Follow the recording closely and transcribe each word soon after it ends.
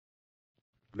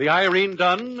The Irene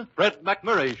Dunn, Fred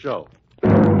McMurray Show.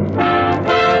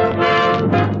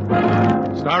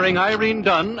 Starring Irene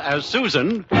Dunn as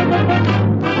Susan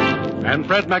and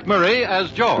Fred McMurray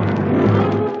as George.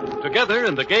 Together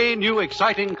in the gay, new,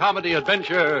 exciting comedy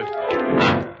adventure,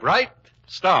 Bright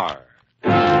Star.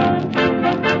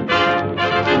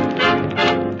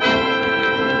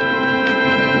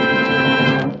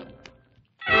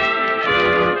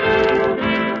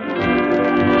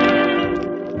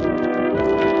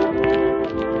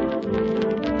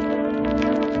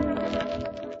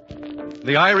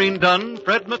 The Irene Dunn,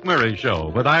 Fred McMurray Show,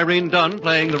 with Irene Dunn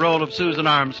playing the role of Susan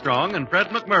Armstrong and Fred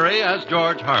McMurray as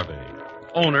George Harvey,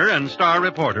 owner and star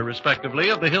reporter, respectively,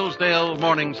 of the Hillsdale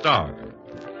Morning Star.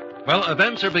 Well,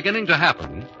 events are beginning to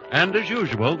happen, and as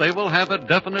usual, they will have a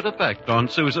definite effect on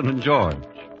Susan and George.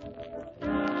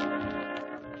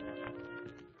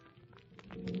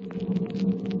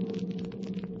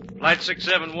 Flight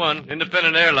 671,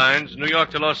 Independent Airlines, New York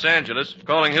to Los Angeles,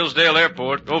 calling Hillsdale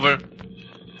Airport, over.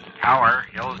 Tower,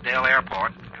 Hillsdale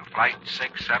Airport, to Flight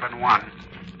 671.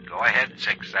 Go ahead,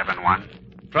 671.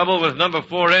 Trouble with number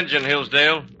 4 engine,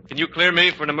 Hillsdale. Can you clear me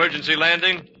for an emergency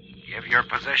landing? Give your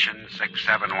position,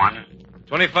 671.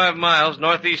 25 miles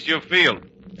northeast of your field.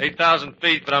 8,000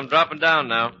 feet, but I'm dropping down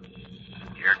now.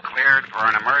 You're cleared for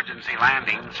an emergency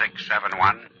landing,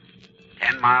 671.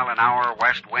 10-mile-an-hour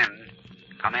west wind.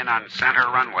 Come in on center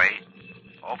runway.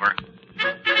 Over.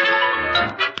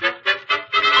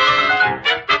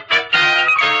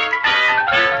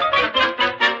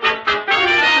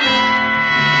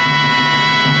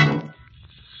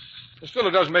 Still,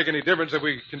 it doesn't make any difference if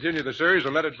we continue the series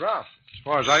or let it drop. As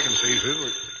far as I can see, Susan.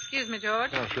 Excuse me,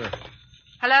 George. Oh, sure.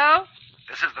 Hello?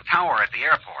 This is the tower at the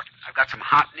airport. I've got some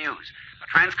hot news. A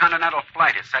transcontinental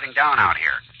flight is setting down out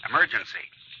here. Emergency.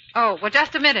 Oh, well,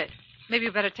 just a minute. Maybe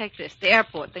you better take this. The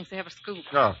airport thinks they have a scoop.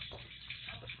 No.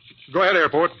 Go ahead,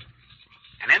 airport.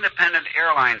 An independent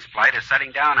airlines flight is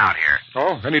setting down out here.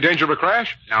 Oh, any danger of a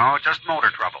crash? No, just motor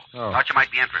trouble. Oh. Thought you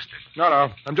might be interested.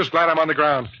 No. I'm just glad I'm on the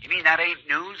ground. You mean that ain't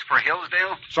news for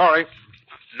Hillsdale? Sorry.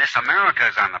 Miss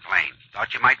America's on the plane.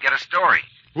 Thought you might get a story.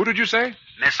 Who did you say?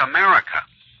 Miss America.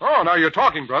 Oh, now you're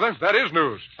talking, brother. That is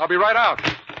news. I'll be right out.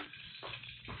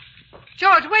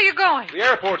 George, where are you going? The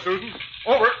airport, Susan.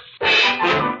 Over.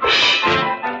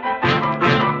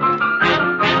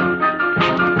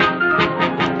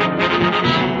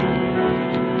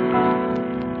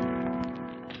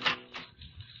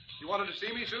 To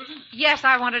see me, Susan? Yes,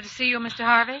 I wanted to see you, Mr.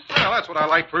 Harvey. Well, that's what I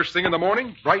like first thing in the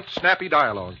morning. Bright, snappy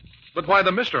dialogue. But why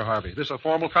the Mr. Harvey? This a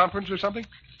formal conference or something?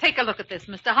 Take a look at this,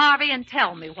 Mr. Harvey, and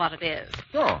tell me what it is.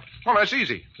 Oh, well, that's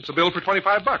easy. It's a bill for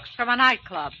 $25. From a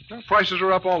nightclub. Well, prices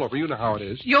are up all over. You know how it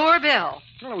is. Your bill.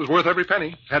 Well, it was worth every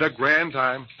penny. Had a grand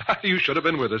time. You should have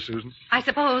been with us, Susan. I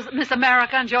suppose Miss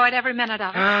America enjoyed every minute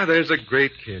of it. Ah, there's a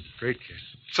great kid. Great kid.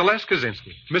 Celeste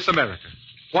Kaczynski, Miss America.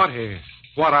 What hair.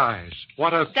 What eyes?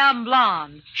 What a... Dumb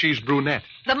blonde. She's brunette.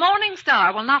 The Morning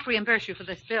Star will not reimburse you for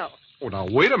this bill. Oh, now,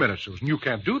 wait a minute, Susan. You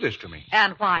can't do this to me.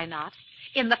 And why not?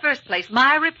 In the first place,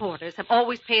 my reporters have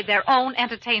always paid their own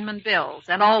entertainment bills,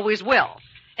 and always will.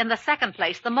 In the second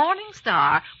place, the Morning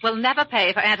Star will never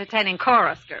pay for entertaining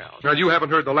chorus girls. Now, you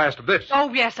haven't heard the last of this.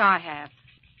 Oh, yes, I have.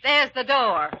 There's the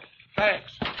door.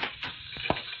 Thanks.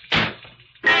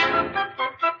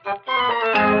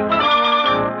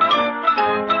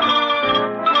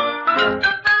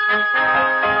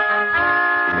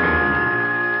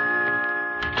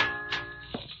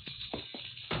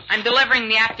 I'm delivering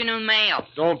the afternoon mail.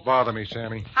 Don't bother me,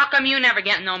 Sammy. How come you never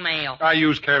get no mail? I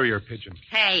use carrier pigeon.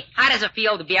 Hey, how does it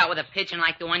feel to be out with a pigeon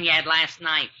like the one you had last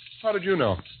night? How did you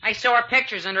know? I saw her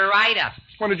pictures in her write-up.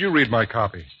 When did you read my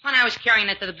copy? When I was carrying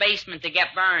it to the basement to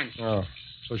get burned. Oh,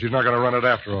 so she's not going to run it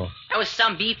after all. That was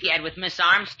some beef you had with Miss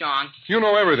Armstrong. You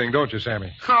know everything, don't you,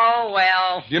 Sammy? Oh,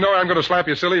 well. You know I'm going to slap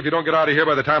you silly if you don't get out of here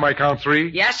by the time I count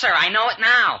 3? Yes, sir, I know it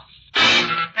now.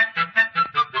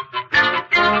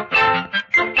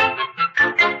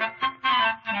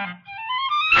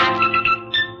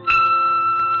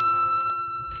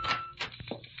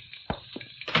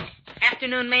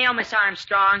 Afternoon mail, Miss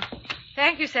Armstrong.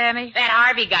 Thank you, Sammy. That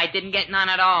Harvey guy didn't get none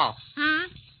at all.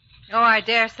 Oh, I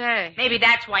dare say. Maybe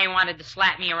that's why he wanted to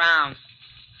slap me around.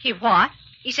 He what?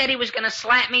 He said he was going to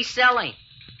slap me silly.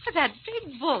 That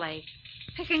big bully.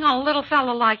 Picking on a little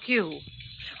fellow like you.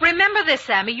 Remember this,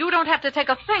 Sammy. You don't have to take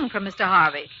a thing from Mr.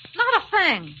 Harvey. Not a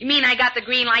thing. You mean I got the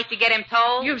green light to get him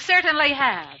told? You certainly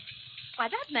have. Why,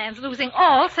 that man's losing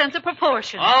all sense of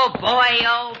proportion. Oh, boy,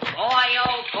 oh, boy,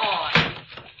 oh, boy.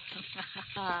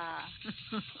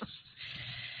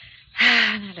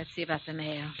 Now, let's see about the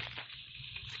mail.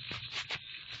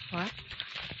 What?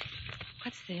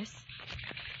 What's this?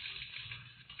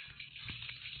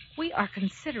 We are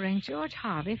considering George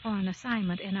Harvey for an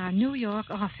assignment in our New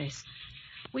York office.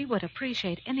 We would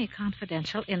appreciate any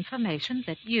confidential information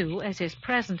that you, as his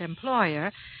present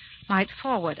employer, might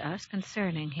forward us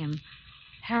concerning him.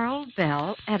 Harold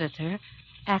Bell, editor,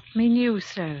 Acme News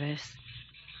Service.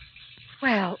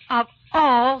 Well, of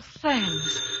all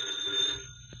things.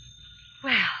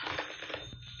 Well.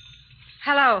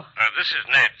 Hello. This is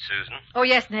Ned, Susan. Oh,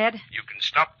 yes, Ned. You can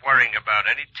stop worrying about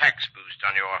any tax boost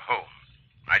on your home.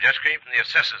 I just came from the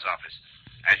assessor's office.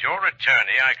 As your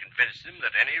attorney, I convinced him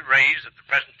that any raise at the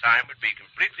present time would be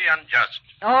completely unjust.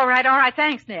 All right.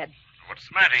 Thanks, Ned. What's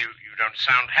the matter? You don't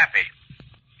sound happy.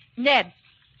 Ned,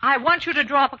 I want you to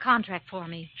draw up a contract for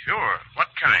me. Sure. What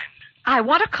kind? I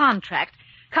want a contract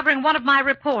covering one of my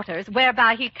reporters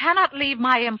whereby he cannot leave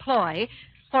my employ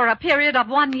for a period of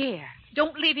 1 year.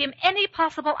 Don't leave him any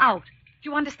possible out. Do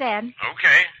you understand?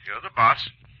 Okay. You're the boss.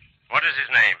 What is his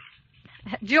name?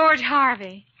 George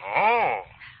Harvey. Oh.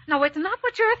 No, it's not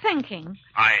what you're thinking.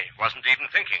 I wasn't even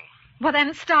thinking. Well,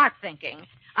 then start thinking.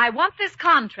 I want this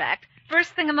contract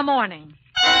first thing in the morning.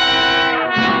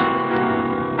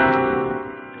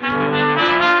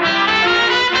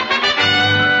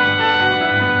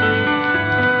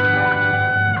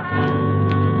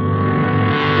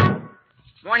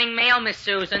 Morning mail, Miss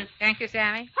Susan. Thank you,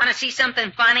 Sammy. Want to see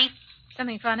something funny?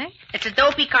 Something funny? It's a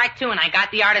dopey cartoon. I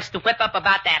got the artist to whip up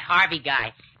about that Harvey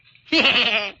guy.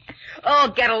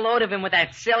 Oh, get a load of him with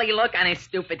that silly look on his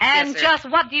stupid And kisser. just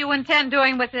what do you intend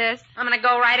doing with this? I'm going to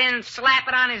go right in and slap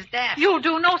it on his desk. You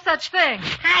do no such thing.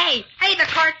 Hey, the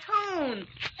cartoon.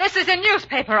 This is a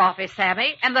newspaper office,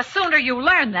 Sammy, and the sooner you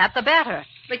learn that, the better.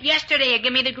 But yesterday you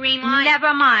give me the green light.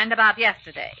 Never mind about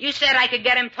yesterday. You said I could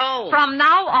get him told. From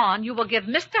now on, you will give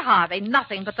Mr. Harvey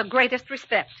nothing but the greatest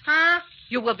respect. Huh?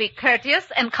 You will be courteous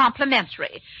and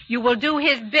complimentary. You will do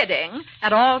his bidding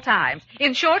at all times.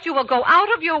 In short, you will go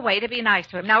out of your way to be nice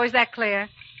to him. Now, is that clear?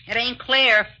 It ain't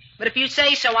clear, but if you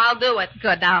say so, I'll do it.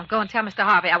 Good. Now, go and tell Mr.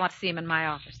 Harvey I want to see him in my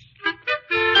office.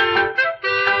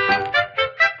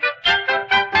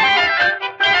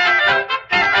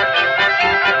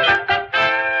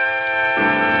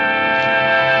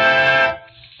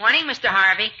 Morning, Mr.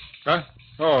 Harvey. Huh?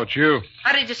 Oh, it's you.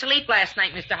 How did you sleep last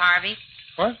night, Mr. Harvey?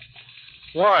 What?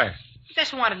 Why?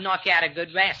 Just wanted to knock you out a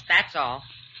good rest, that's all.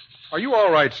 Are you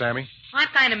all right, Sammy? I'm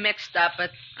kind of mixed up, but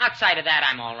outside of that,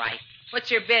 I'm all right.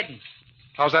 What's your bidding?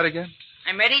 How's that again?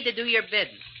 I'm ready to do your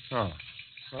bidding. Oh.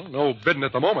 Well, no bidding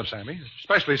at the moment, Sammy.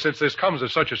 Especially since this comes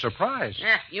as such a surprise.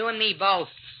 Yeah, you and me both.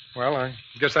 Well, I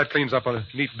guess that cleans up a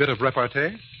neat bit of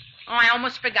repartee. Oh, I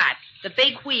almost forgot. The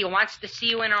big wheel wants to see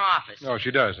you in her office. Oh,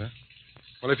 she does, huh?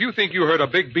 Well, if you think you heard a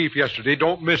big beef yesterday,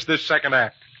 don't miss this second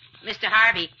act. Mr.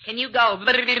 Harvey, can you go?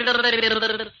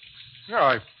 Yeah,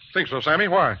 I think so, Sammy.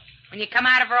 Why? When you come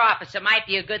out of her office, it might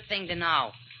be a good thing to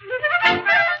know.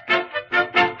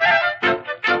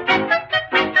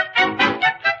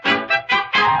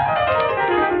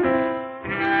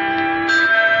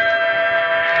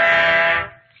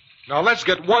 Now, let's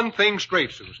get one thing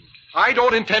straight, Susan. I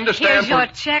don't intend to stand Here's your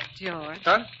for... check, George.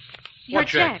 Huh? Your What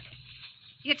check?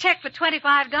 Your check for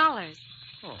 $25.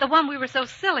 Oh. The one we were so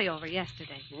silly over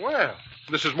yesterday. Well,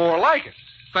 this is more like it.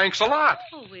 Thanks a lot.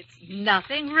 Oh, it's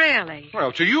nothing, really.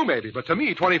 Well, to you maybe, but to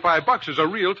me, $25 is a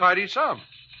real tidy sum.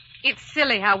 It's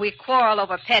silly how we quarrel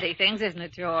over petty things, isn't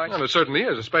it, George? Well, it certainly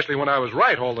is, especially when I was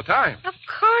right all the time. Of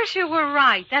course you were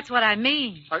right. That's what I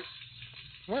mean.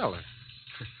 Well,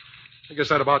 I guess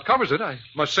that about covers it. I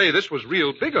must say this was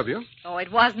real big of you. Oh,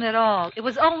 it wasn't at all. It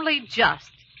was only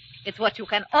just. It's what you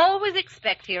can always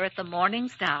expect here at the Morning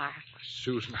Star.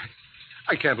 Susan,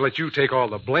 I can't let you take all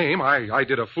the blame. I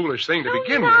did a foolish thing to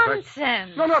begin with.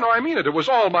 Nonsense. No, I mean it. It was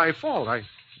all my fault. I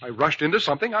rushed into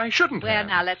something I shouldn't Well, have.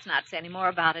 now, let's not say any more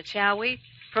about it, shall we?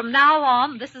 From now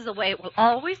on, this is the way it will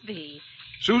always be.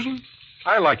 Susan,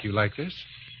 I like you like this.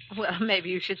 Well, maybe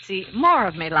you should see more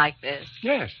of me like this.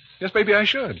 Yes, maybe I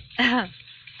should.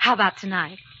 How about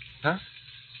tonight? Huh?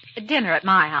 Dinner at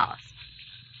my house.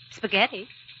 Spaghetti.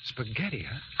 Spaghetti,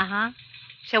 huh? Uh-huh.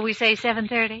 Shall we say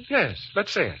 7:30? Yes,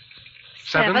 let's say it.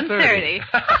 7:30.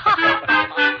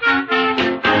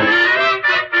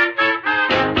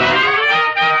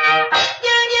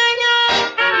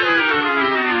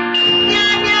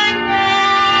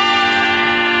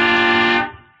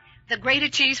 The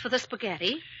grated cheese for the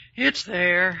spaghetti. It's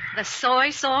there. The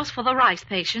soy sauce for the rice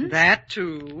patients. That,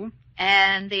 too.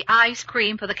 And the ice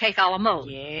cream for the cake a la mode.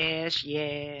 Yes.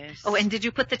 Oh, and did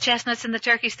you put the chestnuts in the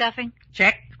turkey stuffing?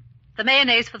 Check. The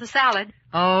mayonnaise for the salad.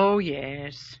 Oh,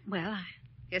 yes. Well, I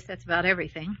guess that's about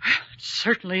everything. It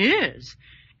certainly is.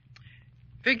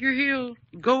 Figure he'll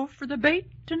go for the bait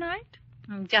tonight?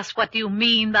 Just what do you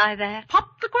mean by that?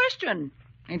 Pop the question.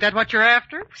 Ain't that what you're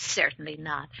after? Certainly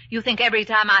not. You think every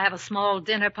time I have a small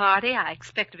dinner party, I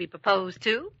expect to be proposed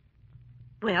to?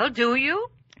 Well, do you?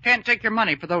 Can't take your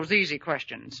money for those easy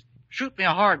questions. Shoot me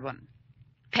a hard one.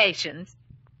 Patience.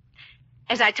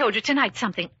 As I told you, tonight's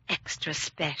something extra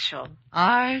special.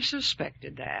 I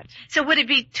suspected that. So would it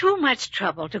be too much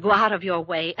trouble to go out of your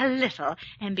way a little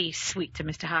and be sweet to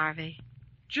Mr. Harvey?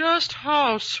 Just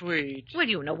how sweet. Well,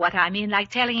 you know what I mean, like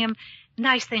telling him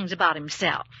nice things about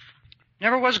himself.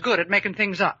 Never was good at making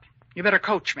things up. You better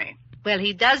coach me. Well,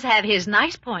 he does have his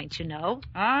nice points, you know.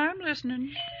 I'm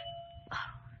listening.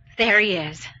 There he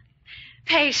is.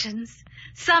 Patience.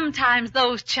 Sometimes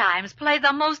those chimes play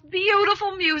the most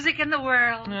beautiful music in the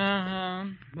world. Uh-huh.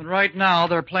 But right now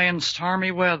they're playing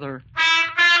stormy weather.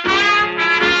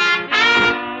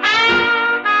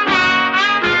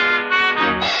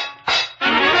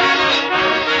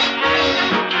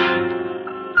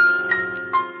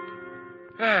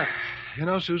 You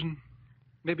know, Susan,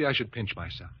 maybe I should pinch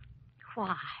myself.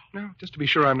 Why? No, just to be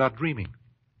sure I'm not dreaming.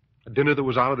 A dinner that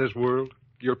was out of this world,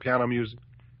 your piano music,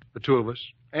 the two of us,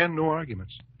 and no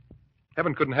arguments.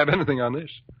 Heaven couldn't have anything on this.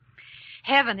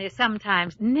 Heaven is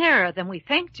sometimes nearer than we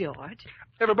think, George.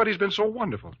 Everybody's been so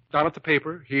wonderful. Down at the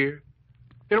paper, here.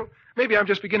 You know, maybe I'm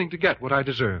just beginning to get what I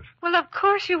deserve. Well, of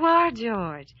course you are,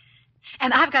 George.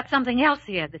 And I've got something else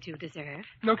here that you deserve.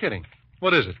 No kidding.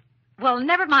 What is it? Well,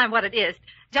 never mind what it is.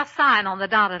 Just sign on the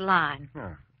dotted line.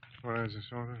 Yeah. Whereas this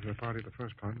order, the party, the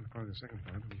first part, the party, the second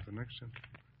part, and the next.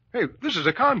 Hey, this is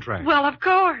a contract. Well, of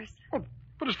course. Oh,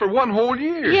 but it's for one whole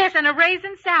year. Yes, and a raise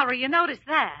in salary. You noticed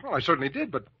that. Well, I certainly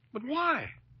did, but why?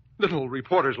 Little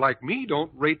reporters like me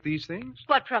don't rate these things.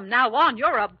 But from now on,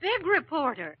 you're a big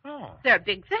reporter. Oh. There are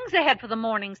big things ahead for the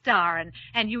Morning Star,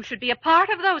 and you should be a part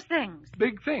of those things.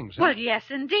 Big things, huh? Well, yes,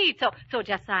 indeed. So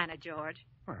just sign it, George.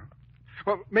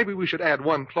 Well, maybe we should add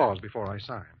one clause before I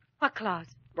sign. What clause?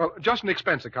 Well, just an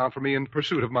expense account for me in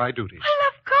pursuit of my duties. Well,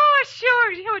 of course,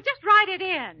 sure. Just write it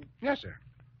in. Yes, sir.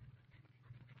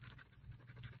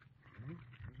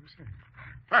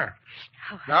 There.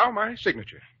 Now, my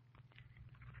signature.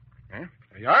 There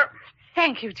you are.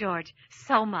 Thank you, George,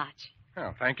 so much.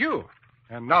 Well, thank you.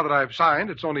 And now that I've signed,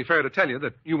 it's only fair to tell you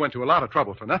that you went to a lot of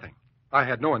trouble for nothing. I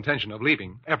had no intention of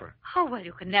leaving, ever. Oh, well,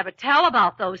 you can never tell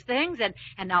about those things, and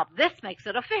now this makes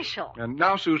it official. And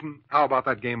now, Susan, how about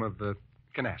that game of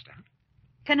canasta?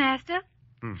 Canasta?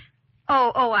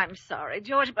 Oh, I'm sorry,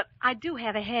 George, but I do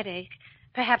have a headache.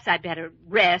 Perhaps I'd better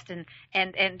rest and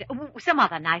some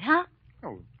other night, huh?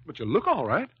 Oh, but you look all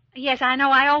right. Yes, I know.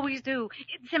 I always do.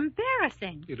 It's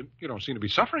embarrassing. You don't seem to be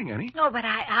suffering any. No, but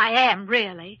I am,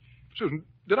 really. Susan,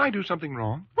 did I do something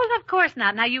wrong? Well, of course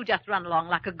not. Now, you just run along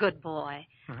like a good boy.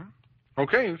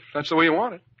 Okay, if that's the way you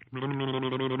want it. Well,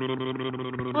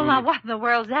 now, what in the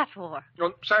world's that for?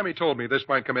 Well, Sammy told me this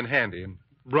might come in handy, and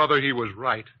brother, he was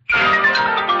right.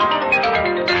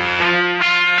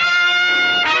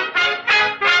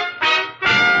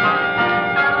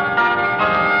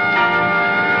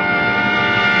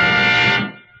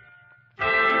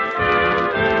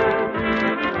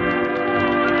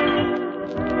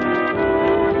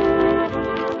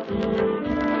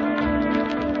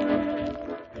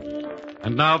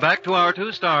 And now back to our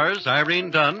two stars,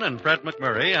 Irene Dunn and Fred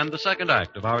McMurray, and the second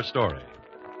act of our story.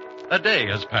 A day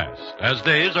has passed, as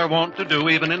days are wont to do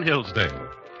even in Hillsdale.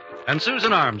 And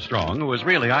Susan Armstrong, who is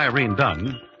really Irene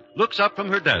Dunn, looks up from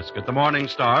her desk at the Morning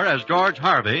Star as George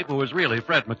Harvey, who is really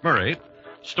Fred McMurray,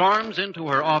 storms into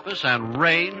her office and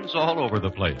rains all over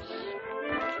the place.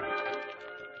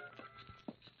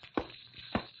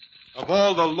 Of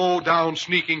all the low-down,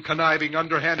 sneaking, conniving,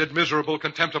 underhanded, miserable,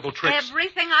 contemptible tricks...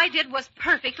 Everything I did was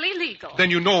perfectly legal.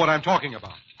 Then you know what I'm talking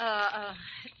about.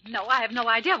 No, I have no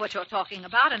idea what you're talking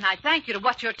about, and I thank you to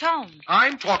watch your tone.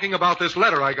 I'm talking about this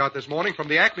letter I got this morning from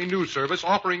the Acme News Service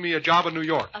offering me a job in New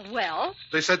York. Well?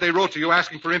 They said they wrote to you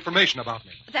asking for information about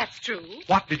me. That's true.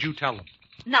 What did you tell them?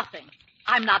 Nothing.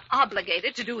 I'm not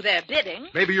obligated to do their bidding.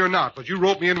 Maybe you're not, but you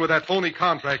wrote me in with that phony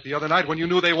contract the other night when you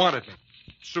knew they wanted me.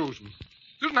 Susan,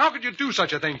 how could you do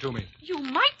such a thing to me? You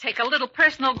might take a little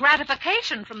personal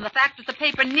gratification from the fact that the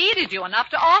paper needed you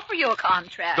enough to offer you a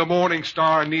contract. The Morning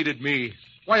Star needed me.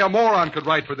 Why, a moron could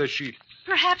write for this sheet.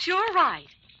 Perhaps you're right.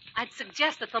 I'd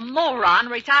suggest that the moron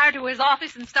retire to his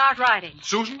office and start writing.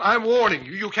 Susan, I'm warning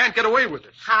you. You can't get away with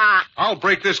this. Ha! I'll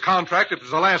break this contract if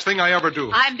it's the last thing I ever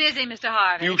do. I'm busy, Mr.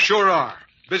 Harvey. You sure are.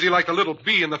 Busy like the little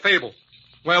bee in the fable.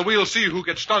 Well, we'll see who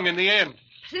gets stung in the end.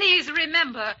 Please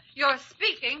remember, you're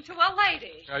speaking to a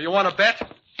lady. You want to bet?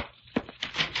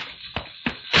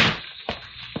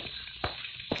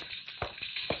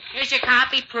 Here's your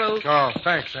copy proof. Oh,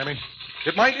 thanks, Sammy.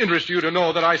 It might interest you to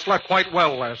know that I slept quite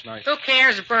well last night. Who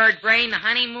cares, bird brain? The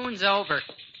honeymoon's over.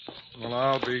 Well,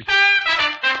 I'll be...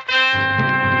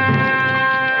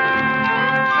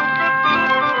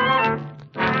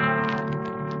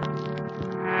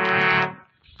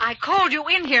 I called you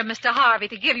in here, Mr. Harvey,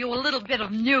 to give you a little bit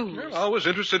of news. Well, I was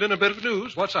interested in a bit of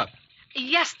news. What's up?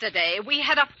 Yesterday, we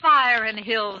had a fire in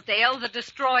Hillsdale that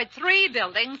destroyed 3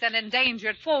 buildings and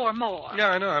endangered 4 more.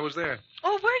 Yeah, I know. I was there.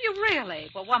 Oh, were you really?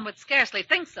 Well, one would scarcely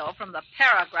think so from the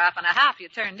paragraph and a half you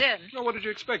turned in. Well, what did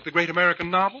you expect? The great American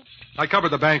novel? I covered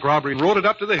the bank robbery and wrote it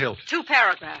up to the hilt. 2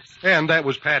 paragraphs. And that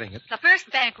was padding it. The first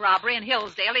bank robbery in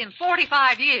Hillsdale in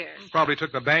 45 years. Probably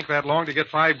took the bank that long to get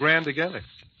 $5,000 together.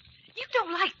 You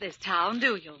don't like this town,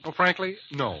 do you? Oh, frankly,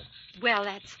 no. Well,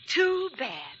 that's too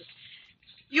bad.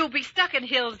 You'll be stuck in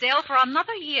Hillsdale for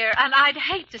another year, and I'd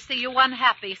hate to see you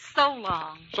unhappy so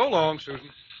long. So long, Susan.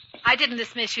 I didn't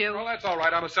dismiss you. Well, that's all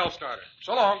right. I'm a self-starter.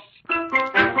 So long.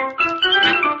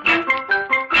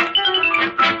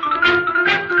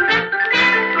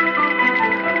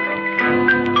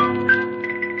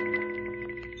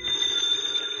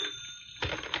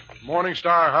 Morning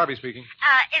Star, Harvey speaking.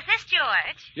 Is this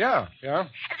George? Yeah.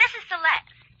 This is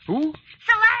Celeste. Who?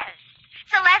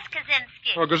 Celeste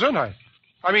Kaczynski. Oh, Gesundheit.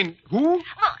 I mean, who?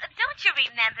 Well, don't you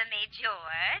remember me,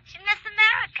 George? Miss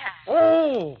America.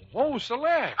 Oh,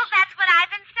 Celeste. Well, that's what I've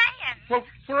been saying. Well,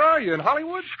 where are you, in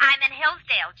Hollywood? I'm in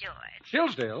Hillsdale, George.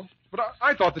 Hillsdale? But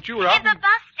I thought that you were out In the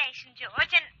bus station,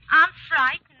 George, and I'm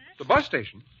frightened. The bus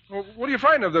station? Well, what are you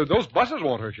frightened of? Those buses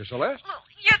won't hurt you, Celeste. Well,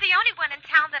 you're the only one in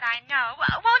town that I know.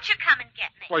 Won't you come and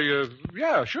get me? Well,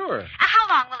 yeah, sure. How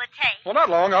long will it take? Well, not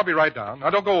long. I'll be right down.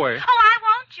 Now, don't go away. Oh, I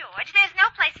won't, George. There's no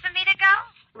place for me to go.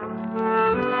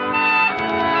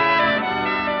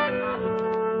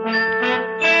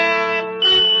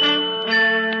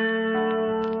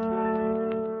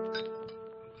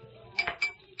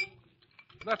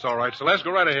 That's all right, Celeste.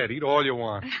 Go right ahead. Eat all you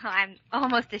want. Oh, I'm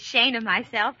almost ashamed of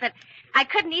myself, but I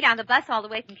couldn't eat on the bus all the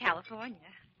way from California.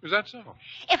 Is that so?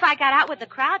 If I got out with the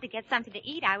crowd to get something to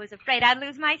eat, I was afraid I'd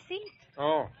lose my seat.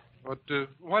 Oh, but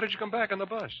why did you come back on the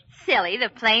bus? Silly, the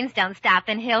planes don't stop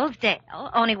in Hillsdale,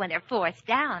 only when they're forced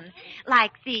down.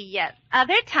 Like the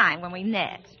other time when we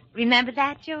met. Remember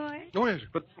that, George? Oh, yes.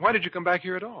 But why did you come back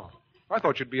here at all? I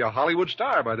thought you'd be a Hollywood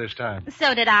star by this time.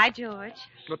 So did I, George.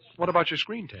 But what about your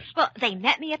screen test? Well, they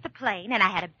met me at the plane, and I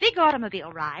had a big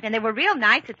automobile ride, and they were real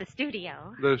nice at the studio.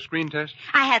 The screen test?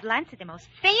 I had lunch at the most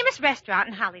famous restaurant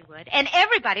in Hollywood, and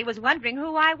everybody was wondering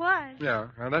who I was. Yeah,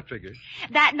 well, that figures.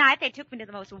 That night, they took me to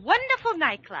the most wonderful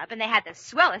nightclub, and they had the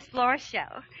swellest floor show.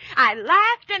 I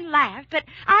laughed and laughed, but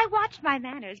I watched my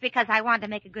manners because I wanted to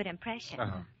make a good impression.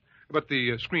 Uh-huh. But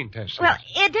the screen test. Well,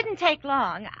 it didn't take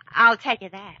long. I'll tell you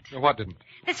that. What didn't?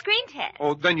 The screen test.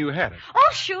 Oh, then you had it. Oh,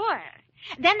 sure.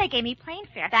 Then they gave me plane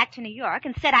fare back to New York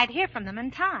and said I'd hear from them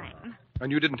in time. And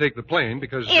you didn't take the plane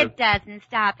because... It doesn't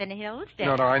stop in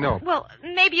Hillsdale. No, I know. Well,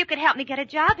 maybe you could help me get a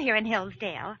job here in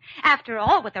Hillsdale. After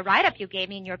all, with the write-up you gave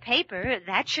me in your paper,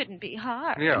 that shouldn't be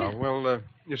hard. Yeah, well,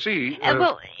 you see...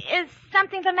 Well, is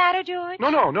something the matter, George?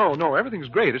 No. Everything's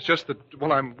great. It's just that,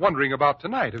 well, I'm wondering about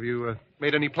tonight. Have you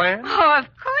made any plans? Oh, of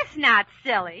course not,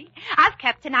 silly. I've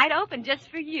kept tonight open just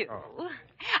for you. Oh.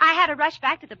 I had to rush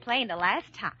back to the plane the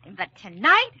last time, but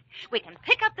tonight we can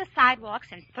pick up the sidewalks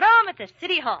and throw them at the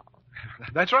city hall.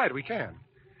 That's right, we can.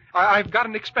 I've got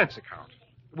an expense account.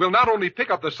 We'll not only pick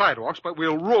up the sidewalks, but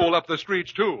we'll roll up the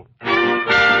streets, too.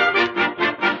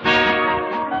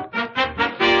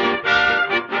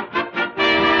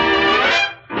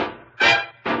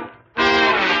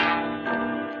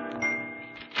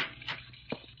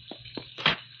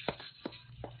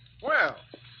 Well,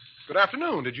 good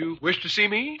afternoon. Did you wish to see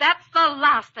me? That's the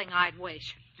last thing I'd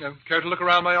wish. Care to look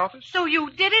around my office? So you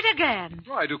did it again.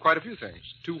 Well, I do quite a few things.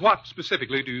 To what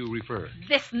specifically do you refer?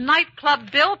 This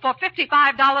nightclub bill for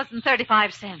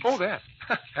 $55.35. Oh, that.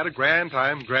 Had a grand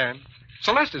time, grand.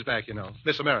 Celeste is back, you know.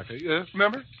 Miss America.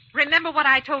 Remember? Remember what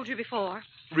I told you before?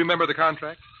 Remember the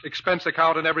contract? Expense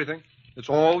account and everything? It's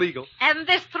all legal. And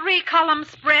this 3-column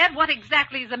spread, what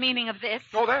exactly is the meaning of this?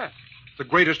 Oh, that. The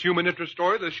greatest human interest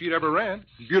story the sheet ever ran.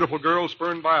 Beautiful girl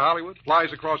spurned by Hollywood,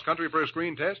 flies across country for a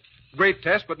screen test. Great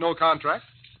test, but no contract.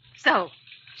 So,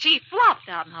 she flopped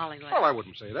out in Hollywood. Well, I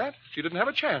wouldn't say that. She didn't have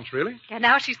a chance, really. And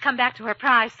now she's come back to her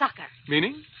prize sucker.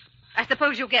 Meaning? I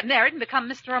suppose you'll get married and become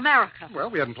Mr. America. Well,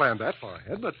 we hadn't planned that far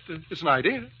ahead, but it's an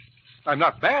idea. I'm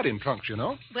not bad in trunks, you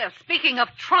know. Well, speaking of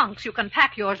trunks, you can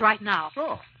pack yours right now.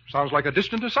 Oh, sounds like a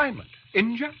distant assignment.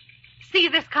 India? See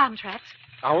this contract?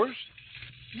 Ours?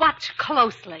 Watch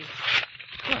closely.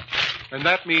 Yeah. And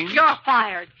that means... You're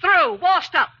fired. Through.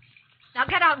 Washed up. Now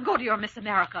get out and go to your Miss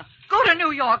America. Go to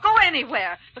New York. Go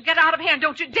anywhere. But get out of here and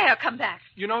don't you dare come back.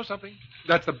 You know something?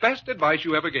 That's the best advice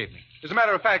you ever gave me. As a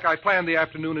matter of fact, I planned the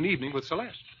afternoon and evening with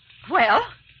Celeste. Well,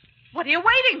 what are you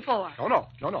waiting for? No.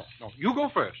 You go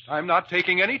first. I'm not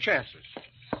taking any chances.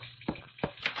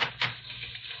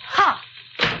 Huh.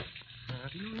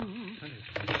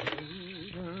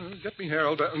 Get me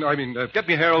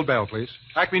Harold Bell, please.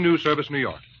 Acme News Service, New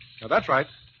York. Now, that's right.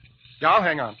 Yeah, I'll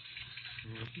hang on.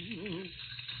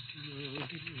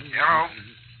 Hello?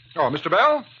 Oh, Mr.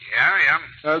 Bell?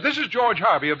 Yeah. This is George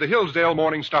Harvey of the Hillsdale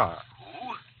Morning Star.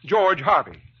 Who? George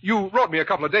Harvey. You wrote me a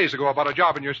couple of days ago about a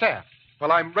job in your staff.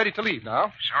 Well, I'm ready to leave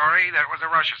now. Sorry, that was a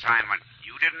rush assignment.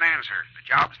 You didn't answer. The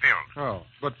job's filled. Oh,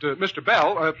 but, Mr.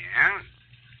 Bell, Yeah?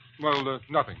 well,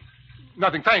 nothing.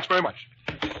 Nothing. Thanks very much.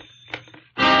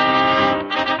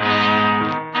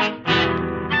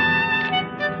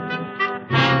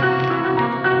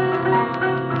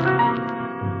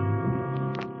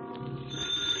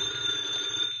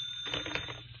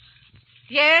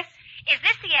 Yes? Is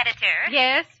this the editor?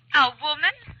 Yes? A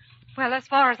woman? Well, as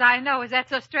far as I know, is that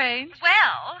so strange?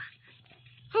 Well,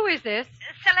 Who is this?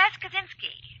 Celeste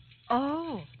Kaczynski.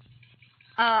 Oh.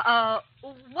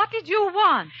 What did you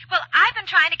want? Well, I've been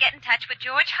trying to get in touch with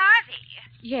George Harvey.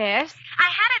 Yes? I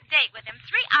had a date with him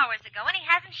 3 hours ago, and he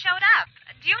hasn't showed up.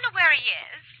 Do you know where he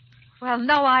is? Well,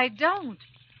 no, I don't.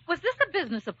 Was this a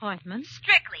business appointment?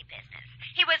 Strictly business.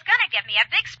 He was going to give me a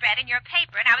big spread in your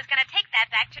paper, and I was going to take that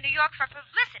back to New York for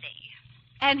publicity.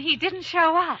 And he didn't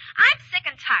show up. I'm sick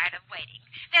and tired of waiting.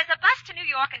 There's a bus to New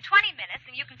York in 20 minutes,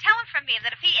 and you can tell him from me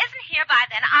that if he isn't here by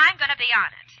then, I'm going to be on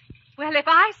it. Well, if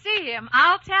I see him,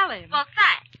 I'll tell him. Well,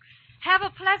 thanks. Have a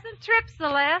pleasant trip,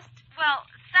 Celeste. Well,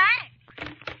 thanks.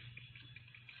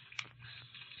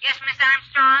 Yes, Miss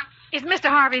Armstrong? Is Mr.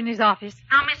 Harvey in his office?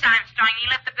 No, Miss Armstrong. He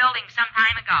left the building some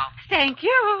time ago. Thank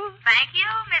you. Thank you,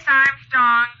 Miss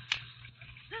Armstrong.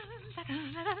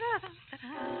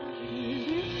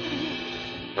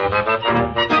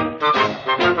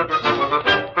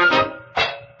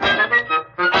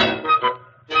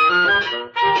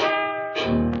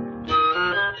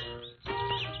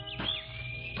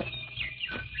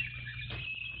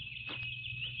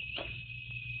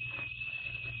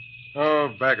 Oh,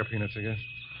 bag of peanuts, I guess.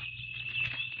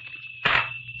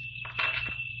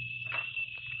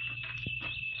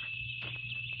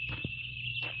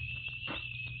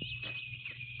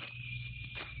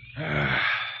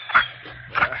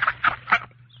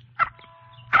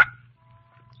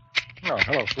 Oh,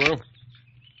 hello, squirrel.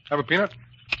 Have a peanut?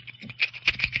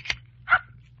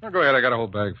 Oh, go ahead. I got a whole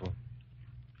bag full.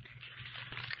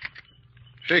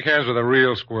 Shake hands with a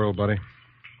real squirrel, buddy.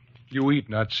 You eat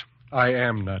nuts. I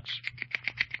am nuts.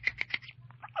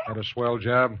 Had a swell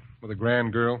job with a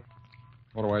grand girl.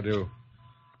 What do?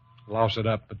 Louse it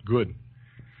up, but good.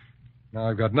 Now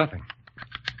I've got nothing.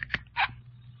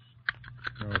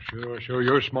 Oh, sure,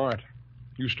 you're smart.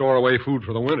 You store away food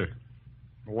for the winter.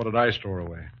 Well, what did I store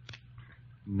away?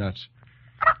 Nuts.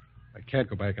 I can't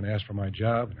go back and ask for my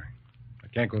job. I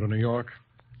can't go to New York.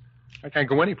 I can't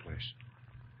go anyplace.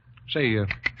 Say,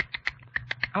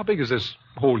 how big is this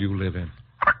hole you live in?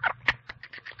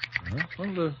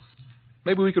 Well,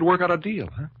 maybe we could work out a deal,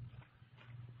 huh?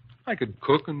 I could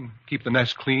cook and keep the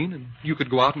nest clean, and you could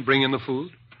go out and bring in the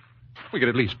food. We could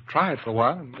at least try it for a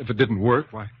while, and if it didn't work,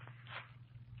 why...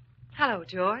 Hello,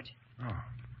 George. Oh,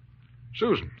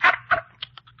 Susan.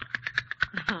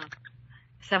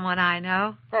 Someone I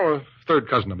know? Oh, a third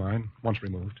cousin of mine, once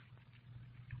removed.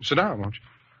 Sit down, won't you?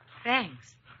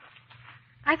 Thanks.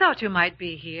 I thought you might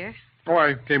be here. Oh,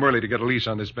 I came early to get a lease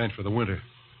on this bench for the winter.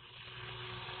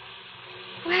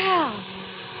 Well,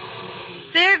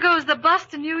 there goes the bus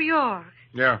to New York.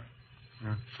 Yeah.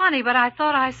 Funny, but I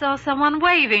thought I saw someone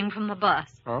waving from the bus.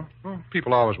 Oh, well,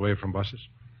 people always wave from buses.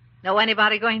 Know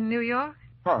anybody going to New York?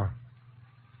 Huh.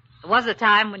 There was a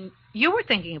time when you were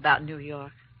thinking about New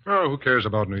York. Oh, who cares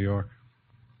about New York?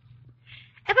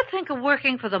 Ever think of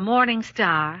working for the Morning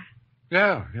Star?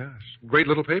 Yeah. Great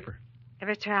little paper.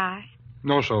 Ever try?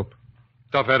 No soap.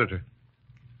 Tough editor.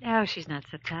 Oh, she's not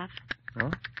so tough.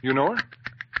 Oh, you know her?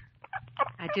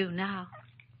 I do now.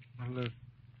 Well,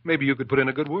 maybe you could put in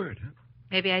a good word, huh?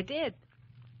 Maybe I did.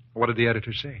 What did the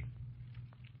editor say?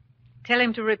 Tell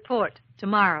him to report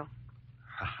tomorrow.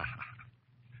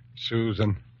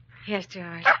 Susan. Yes,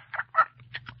 George.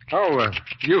 Oh,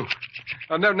 you.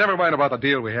 Never mind about the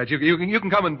deal we had. You can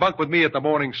come and bunk with me at the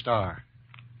Morning Star.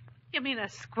 You mean a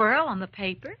squirrel on the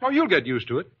paper? Oh, you'll get used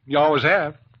to it. You always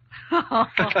have.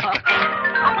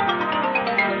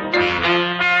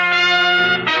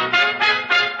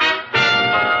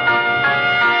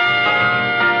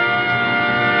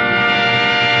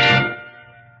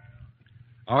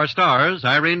 Our stars,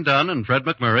 Irene Dunn and Fred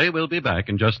McMurray, will be back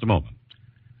in just a moment.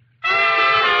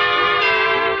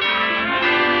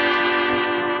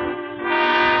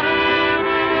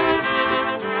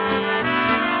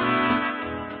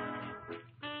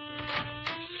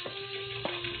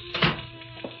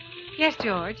 Yes,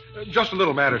 George. Just a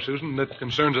little matter, Susan, that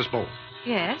concerns us both.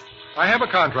 Yes? I have a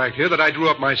contract here that I drew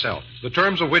up myself, the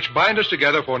terms of which bind us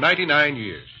together for 99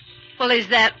 years. Well, is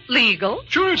that legal?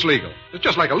 Sure, it's legal. It's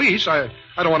just like a lease. I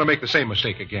don't want to make the same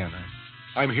mistake again.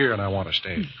 I'm here and I want to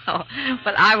stay. Oh,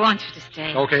 well, I want you to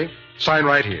stay. Okay, sign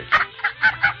right here.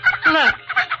 Look,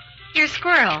 your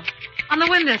squirrel on the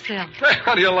windowsill.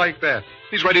 How do you like that?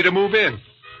 He's ready to move in.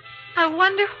 I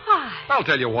wonder why. I'll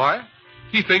tell you why.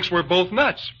 He thinks we're both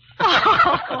nuts.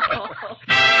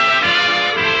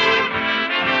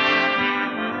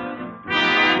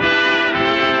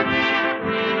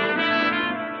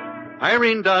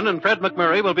 Irene Dunn and Fred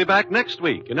McMurray will be back next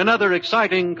week in another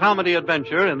exciting comedy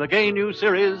adventure in the gay new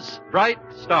series, Bright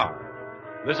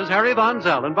Star. This is Harry Von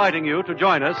Zell inviting you to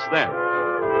join us then.